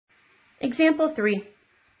Example 3.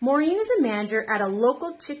 Maureen is a manager at a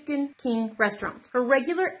local Chicken King restaurant. Her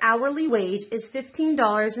regular hourly wage is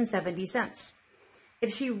 $15.70.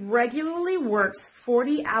 If she regularly works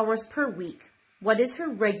 40 hours per week, what is her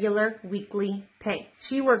regular weekly pay?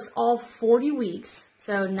 She works all 40 weeks,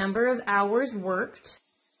 so number of hours worked.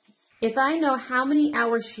 If I know how many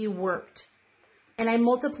hours she worked, and I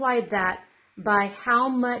multiplied that by how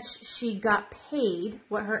much she got paid,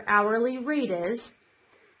 what her hourly rate is,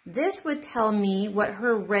 this would tell me what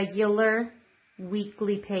her regular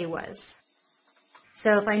weekly pay was.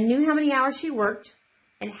 So if I knew how many hours she worked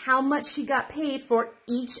and how much she got paid for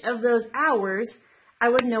each of those hours, I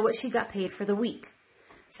would know what she got paid for the week.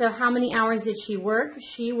 So how many hours did she work?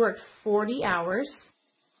 She worked 40 hours.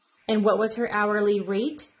 And what was her hourly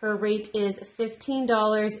rate? Her rate is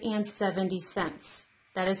 $15.70.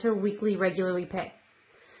 That is her weekly regularly pay.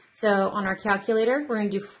 So on our calculator, we're going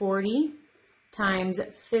to do 40 times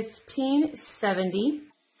 1570,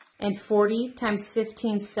 and 40 times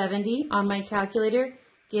 1570 on my calculator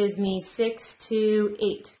gives me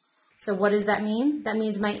 628. So what does that mean? That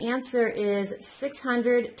means my answer is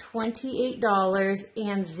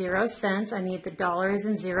 $628.00. I need the dollars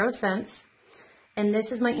and 0 cents. And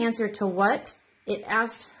this is my answer to what? It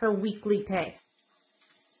asked her weekly pay.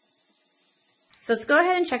 So let's go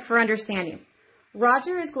ahead and check for understanding.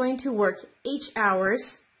 Roger is going to work H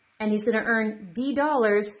hours, and he's going to earn D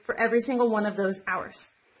dollars for every single one of those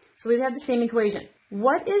hours. So we have the same equation.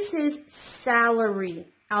 What is his salary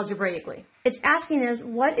algebraically? It's asking us,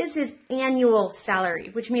 what is his annual salary,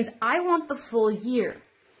 which means I want the full year.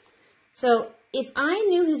 So if I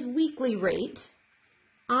knew his weekly rate,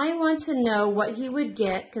 I want to know what he would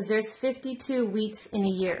get because there's 52 weeks in a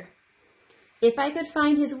year. If I could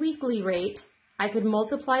find his weekly rate, I could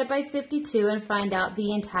multiply it by 52 and find out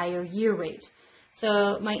the entire year rate.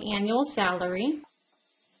 So my annual salary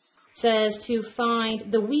says to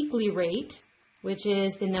find the weekly rate, which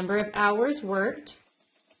is the number of hours worked,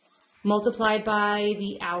 multiplied by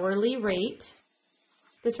the hourly rate.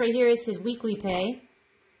 This right here is his weekly pay.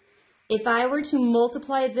 If I were to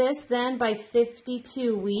multiply this then by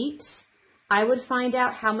 52 weeks, I would find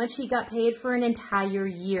out how much he got paid for an entire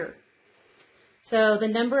year. So the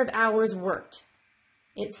number of hours worked.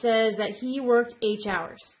 It says that he worked H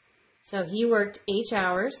hours. So he worked H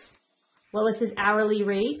hours. What was his hourly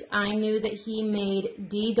rate? I knew that he made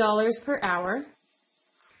D dollars per hour.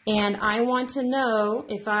 And I want to know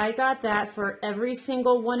if I got that for every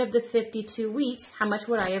single one of the 52 weeks, how much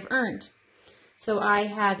would I have earned? So I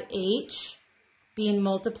have H being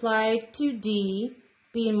multiplied to D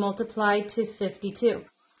being multiplied to 52.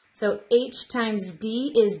 So H times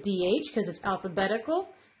D is DH because it's alphabetical.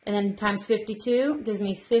 And then times 52 gives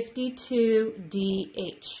me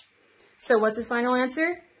 52DH. So what's his final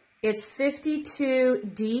answer? It's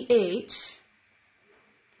 52DH.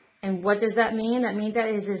 And what does that mean? That means that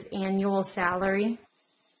is his annual salary.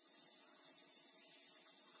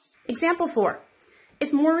 Example 4.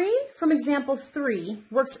 If Maureen from example 3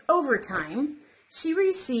 works overtime, she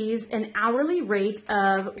receives an hourly rate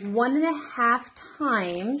of 1.5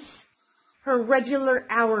 times her regular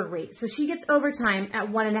hour rate. So she gets overtime at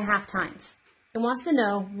 1.5 times. It wants to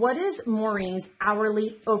know, what is Maureen's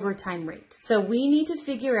hourly overtime rate? So we need to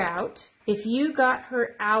figure out if you got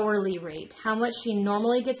her hourly rate, how much she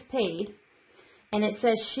normally gets paid, and it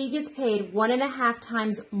says she gets paid 1.5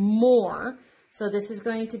 times more. So this is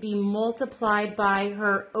going to be multiplied by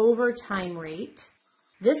her overtime rate.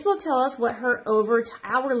 This will tell us what her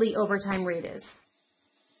hourly overtime rate is.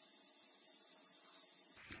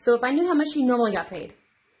 So if I knew how much she normally got paid,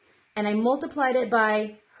 and I multiplied it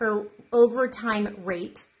by her overtime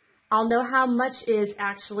rate, I'll know how much is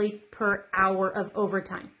actually per hour of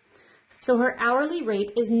overtime. So her hourly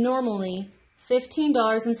rate is normally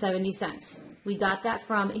 $15.70. We got that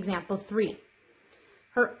from example 3.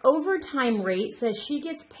 Her overtime rate says she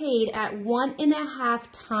gets paid at 1.5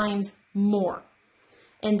 times more.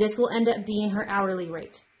 And this will end up being her hourly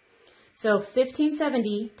rate. So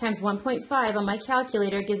 1570 times 1.5 on my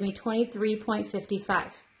calculator gives me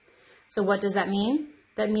 23.55. So what does that mean?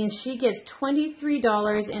 That means she gets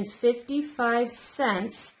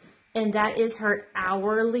 $23.55, and that is her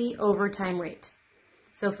hourly overtime rate.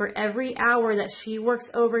 So for every hour that she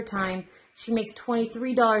works overtime, she makes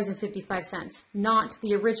 $23.55, not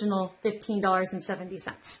the original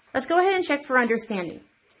 $15.70. Let's go ahead and check for understanding.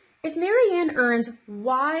 If Mary Ann earns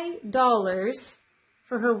Y dollars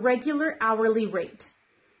for her regular hourly rate,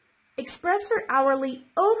 express her hourly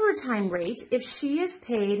overtime rate if she is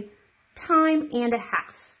paid time and a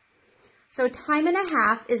half. So time and a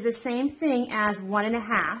half is the same thing as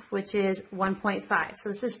 1.5, which is 1.5. So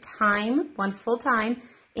this is time, one full time,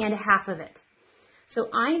 and half of it. So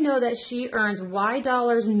I know that she earns Y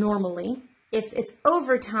dollars normally. If it's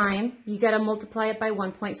overtime, you got to multiply it by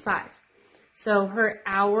 1.5. So her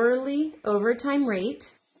hourly overtime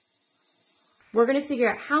rate, we're going to figure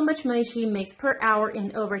out how much money she makes per hour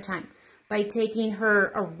in overtime by taking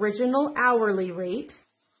her original hourly rate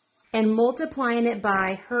and multiplying it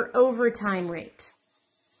by her overtime rate.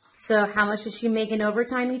 So how much does she make in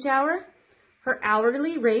overtime each hour? Her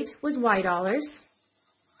hourly rate was Y dollars,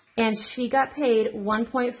 and she got paid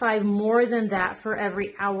 1.5 more than that for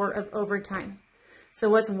every hour of overtime. So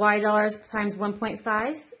what's Y dollars times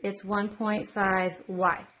 1.5? It's 1.5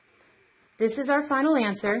 Y. This is our final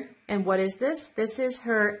answer. And what is this? This is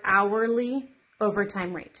her hourly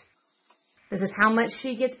overtime rate. This is how much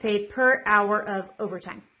she gets paid per hour of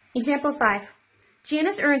overtime. Example 5.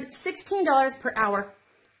 Janice earns $16 per hour.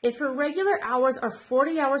 If her regular hours are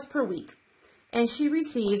 40 hours per week, and she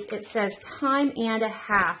receives, it says, time and a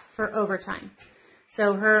half for overtime.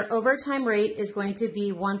 So her overtime rate is going to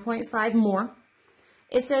be 1.5 more.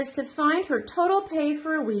 It says to find her total pay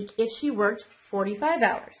for a week if she worked 45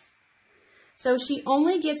 hours. So she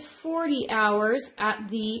only gets 40 hours at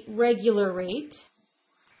the regular rate,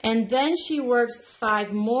 and then she works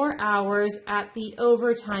 5 more hours at the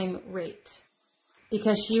overtime rate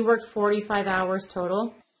because she worked 45 hours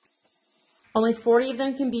total. Only 40 of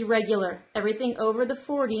them can be regular. Everything over the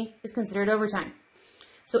 40 is considered overtime.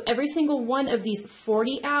 So every single one of these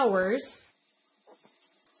 40 hours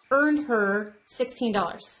earned her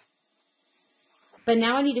 $16. But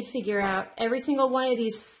now I need to figure out every single one of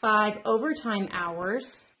these 5 overtime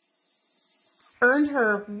hours earned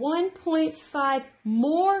her 1.5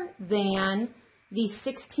 more than the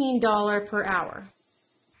 $16 per hour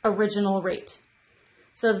original rate.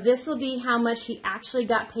 So this will be how much she actually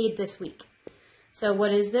got paid this week. So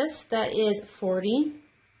what is this? That is 40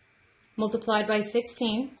 multiplied by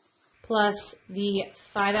 16 plus the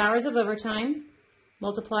 5 hours of overtime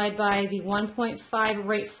multiplied by the 1.5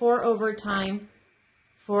 rate for overtime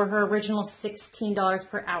for her original $16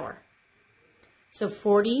 per hour. So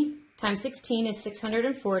 40 times 16 is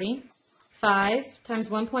 640. 5 times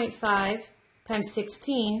 1.5 times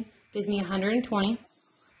 16 gives me 120.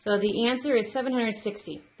 So the answer is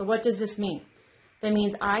 760. But what does this mean? That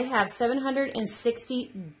means I have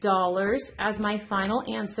 $760 as my final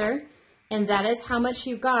answer, and that is how much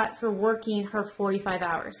you got for working her 45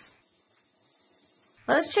 hours.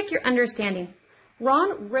 Let's check your understanding.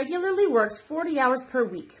 Ron regularly works 40 hours per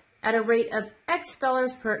week at a rate of X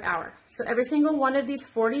dollars per hour. So every single one of these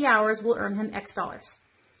 40 hours will earn him X dollars.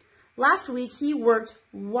 Last week he worked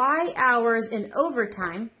Y hours in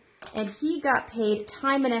overtime, and he got paid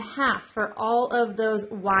time and a half for all of those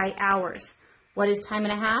Y hours. What is time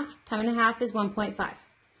and a half? Time and a half is 1.5.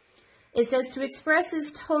 It says to express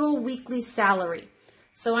his total weekly salary.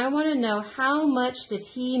 So I want to know how much did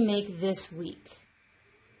he make this week?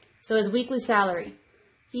 So his weekly salary.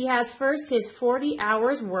 He has first his 40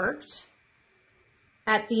 hours worked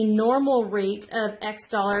at the normal rate of X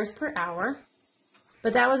dollars per hour,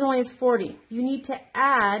 but that was only his 40. You need to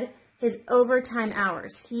add his overtime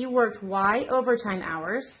hours. He worked Y overtime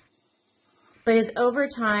hours, but his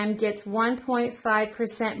overtime gets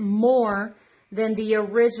 1.5% more than the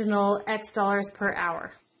original X dollars per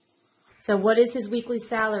hour. So what is his weekly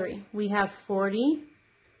salary? We have 40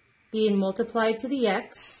 being multiplied to the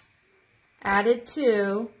X, added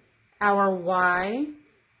to our Y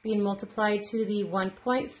being multiplied to the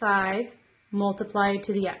 1.5 multiplied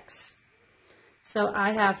to the X. So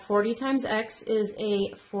I have 40 times X is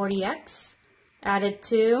a 40X, added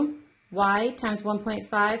to Y times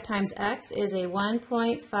 1.5 times X is a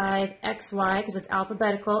 1.5XY, because it's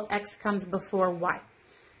alphabetical. X comes before Y.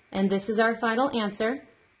 And this is our final answer.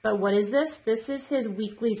 But what is this? This is his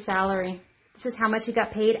weekly salary. This is how much he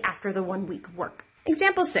got paid after the 1 week work.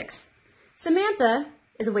 Example 6. Samantha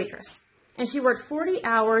is a waitress, and she worked 40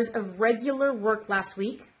 hours of regular work last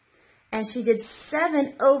week, and she did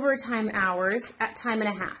 7 overtime hours at time and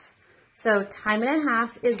a half. So time and a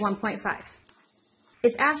half is 1.5.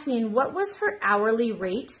 It's asking what was her hourly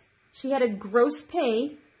rate. She had a gross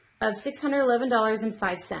pay of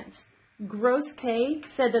 $611.05. Gross pay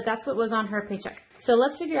said that that's what was on her paycheck. So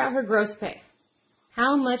let's figure out her gross pay.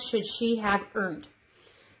 How much should she have earned?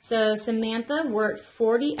 So Samantha worked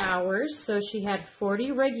 40 hours, so she had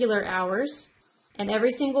 40 regular hours, and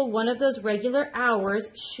every single one of those regular hours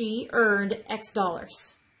she earned X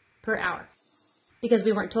dollars per hour, because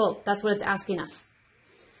we weren't told. That's what it's asking us.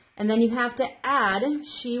 And then you have to add,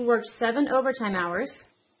 she worked 7 overtime hours,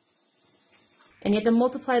 and you have to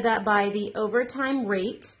multiply that by the overtime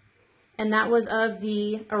rate, and that was of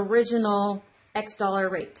the original X dollar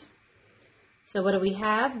rate. So what do we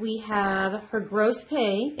have? We have her gross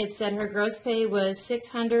pay. It said her gross pay was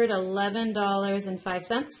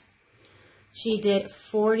 $611.05. She did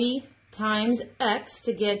 40 times X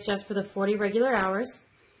to get just for the 40 regular hours.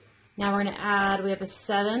 Now we're going to add, we have a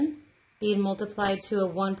 7 being multiplied to a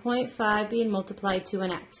 1.5 being multiplied to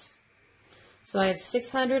an X. So I have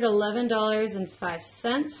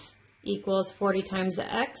 $611.05 equals 40 times the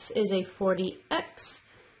X is a 40X.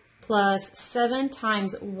 Plus 7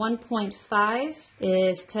 times 1.5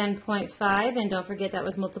 is 10.5, and don't forget that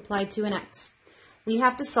was multiplied to an X. We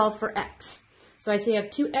have to solve for X. So I say I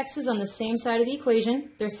have two X's on the same side of the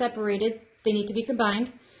equation. They're separated. They need to be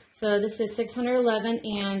combined. So this is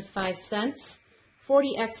 $611.05.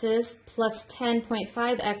 40 X's plus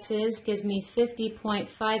 10.5 X's gives me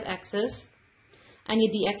 50.5 X's. I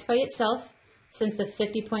need the X by itself. Since the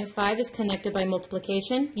 50.5 is connected by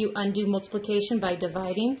multiplication, you undo multiplication by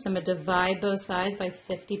dividing. So I'm going to divide both sides by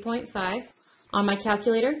 50.5. On my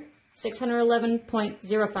calculator,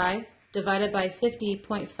 611.05 divided by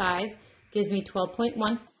 50.5 gives me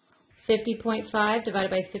 12.1. 50.5 divided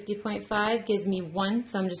by 50.5 gives me 1,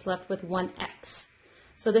 so I'm just left with 1x.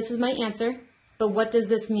 So this is my answer, but what does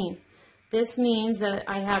this mean? This means that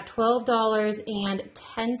I have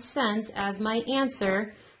 $12.10 as my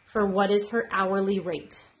answer for what is her hourly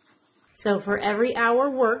rate. So for every hour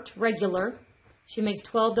worked, regular, she makes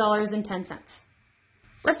 $12.10.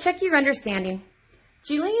 Let's check your understanding.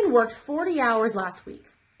 Jillian worked 40 hours last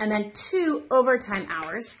week and then 2 overtime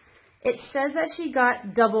hours. It says that she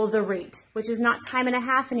got double the rate, which is not time and a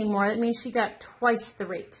half anymore. That means she got twice the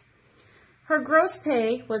rate. Her gross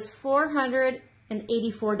pay was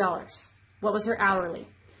 $484. What was her hourly?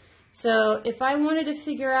 So if I wanted to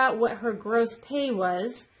figure out what her gross pay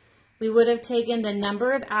was, we would have taken the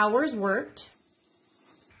number of hours worked,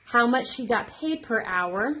 how much she got paid per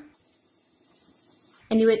hour,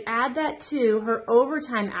 and you would add that to her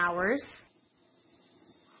overtime hours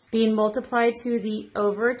being multiplied to the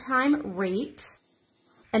overtime rate,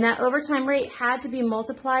 and that overtime rate had to be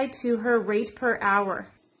multiplied to her rate per hour.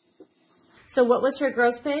 So what was her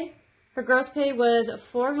gross pay? Her gross pay was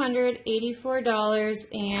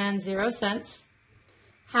 $484.00.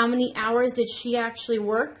 How many hours did she actually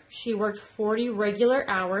work? She worked 40 regular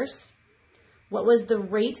hours. What was the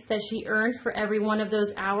rate that she earned for every one of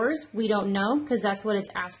those hours? We don't know because that's what it's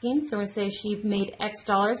asking. So we're going to say she made X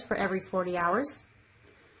dollars for every 40 hours.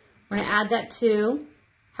 We're going to add that to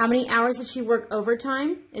how many hours did she work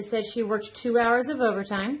overtime? It says she worked 2 hours of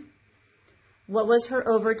overtime. What was her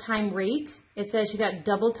overtime rate? It says she got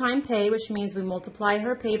double time pay, which means we multiply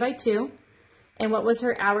her pay by 2. And what was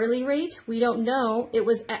her hourly rate? We don't know. It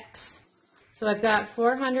was X. So I've got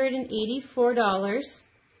 $484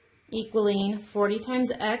 equaling 40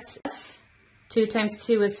 times X. 2 times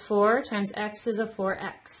 2 is 4 times X is a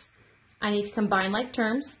 4X. I need to combine like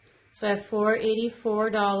terms. So I have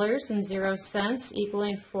 $484.00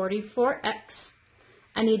 equaling 44X.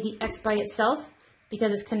 I need the X by itself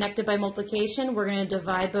because it's connected by multiplication. We're going to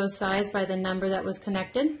divide both sides by the number that was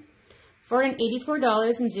connected.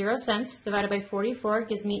 $484.00 divided by 44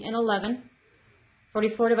 gives me an 11.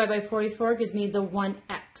 44 divided by 44 gives me the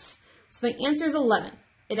 1x. So my answer is 11.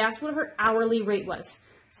 It asked what her hourly rate was.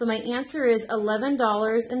 So my answer is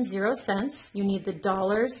 $11.00. You need the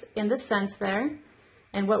dollars and the cents there.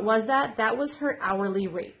 And what was that? That was her hourly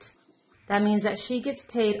rate. That means that she gets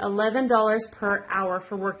paid $11 per hour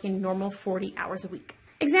for working normal 40 hours a week.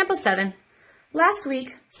 Example 7. Last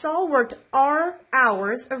week, Saul worked R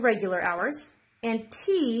hours of regular hours and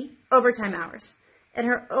T overtime hours. And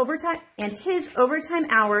his overtime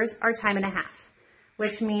hours are time and a half,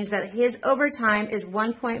 which means that his overtime is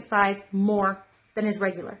 1.5 more than his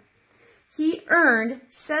regular. He earned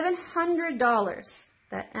 $700.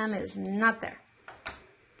 That M is not there.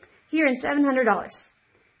 He earned $700.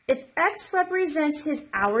 If X represents his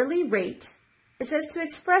hourly rate, it says to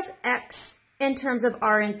express X in terms of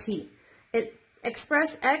R and T.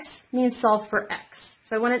 Express X means solve for X.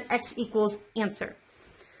 So I wanted X equals answer.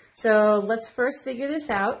 So let's first figure this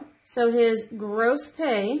out. So his gross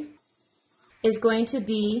pay is going to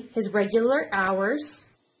be his regular hours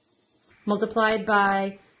multiplied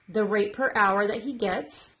by the rate per hour that he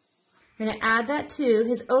gets. We're going to add that to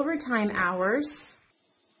his overtime hours.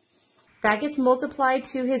 That gets multiplied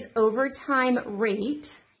to his overtime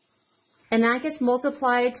rate. And that gets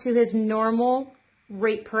multiplied to his normal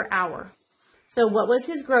rate per hour. So what was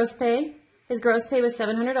his gross pay? His gross pay was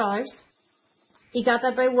 $700. He got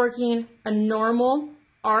that by working a normal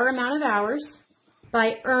R amount of hours.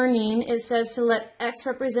 By earning, it says to let X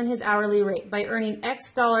represent his hourly rate. By earning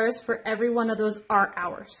X dollars for every one of those R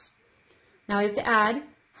hours. Now we have to add,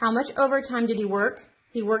 how much overtime did he work?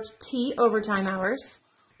 He worked T overtime hours.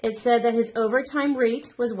 It said that his overtime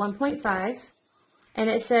rate was 1.5, and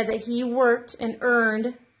it said that he worked and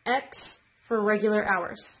earned X for regular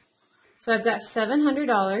hours. So I've got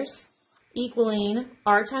 $700 equaling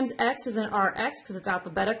R times X is an RX because it's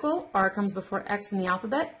alphabetical. R comes before X in the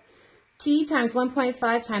alphabet. T times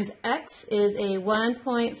 1.5 times X is a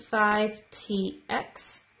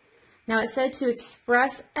 1.5TX. Now it said to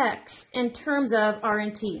express X in terms of R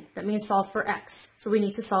and T. That means solve for X. So we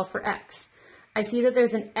need to solve for X. I see that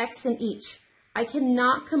there's an X in each. I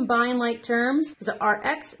cannot combine like terms because a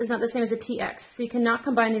RX is not the same as a TX. So you cannot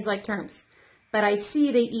combine these like terms. But I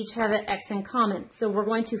see they each have an X in common. So we're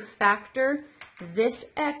going to factor this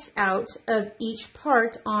X out of each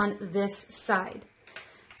part on this side.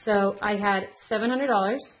 So I had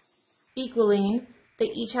 $700 equaling, they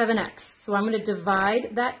each have an X. So I'm going to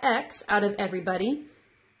divide that X out of everybody.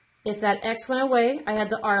 If that X went away, I had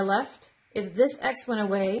the R left. If this X went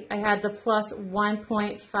away, I had the plus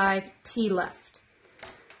 1.5T left.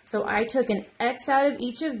 So I took an X out of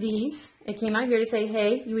each of these. It came out here to say,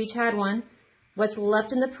 hey, you each had one. What's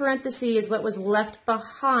left in the parentheses is what was left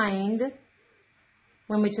behind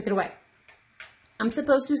when we took it away. I'm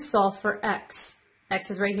supposed to solve for X. X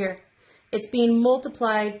is right here. It's being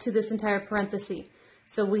multiplied to this entire parenthesis.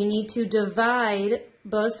 So we need to divide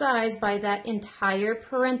both sides by that entire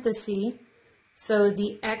parenthesis so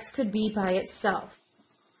the X could be by itself.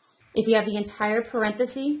 If you have the entire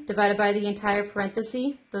parenthesis divided by the entire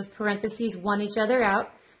parenthesis, those parentheses want each other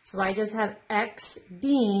out. So I just have X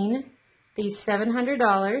being the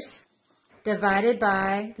 $700 divided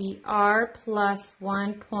by the R plus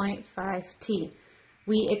 1.5T.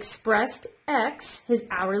 We expressed X, his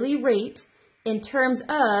hourly rate, in terms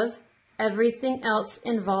of everything else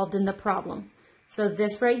involved in the problem. So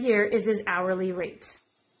this right here is his hourly rate.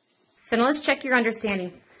 So now let's check your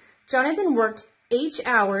understanding. Jonathan worked H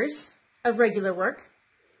hours of regular work,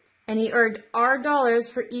 and he earned R dollars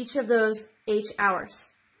for each of those H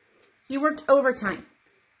hours. He worked overtime.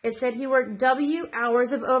 It said he worked W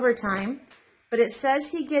hours of overtime, but it says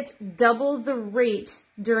he gets double the rate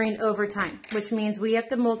during overtime, which means we have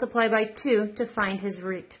to multiply by 2 to find his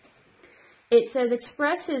rate. It says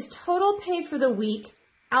express his total pay for the week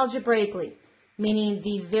algebraically, meaning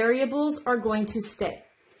the variables are going to stay.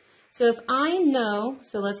 So if I know,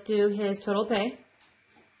 so let's do his total pay.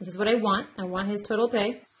 This is what I want. I want his total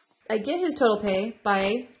pay. I get his total pay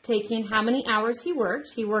by taking how many hours he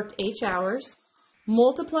worked. He worked H hours.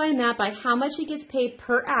 Multiplying that by how much he gets paid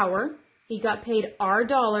per hour. He got paid R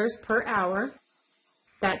dollars per hour.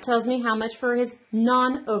 That tells me how much for his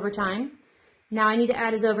non-overtime. Now I need to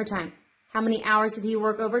add his overtime. How many hours did he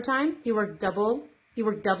work overtime? He worked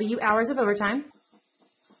W hours of overtime.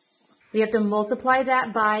 We have to multiply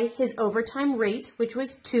that by his overtime rate, which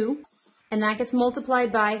was 2. And that gets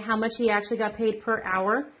multiplied by how much he actually got paid per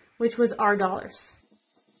hour, which was R dollars.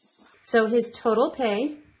 So his total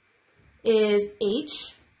pay is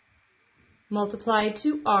H multiplied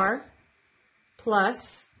to R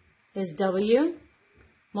plus his W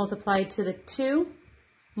multiplied to the 2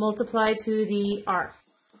 multiplied to the R.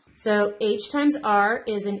 So H times R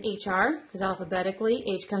is an HR, because alphabetically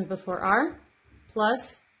H comes before R,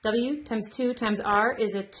 plus W times 2 times R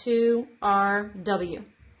is a 2RW.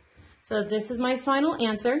 So this is my final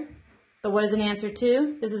answer. But what is an answer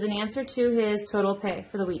to? This is an answer to his total pay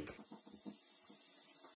for the week.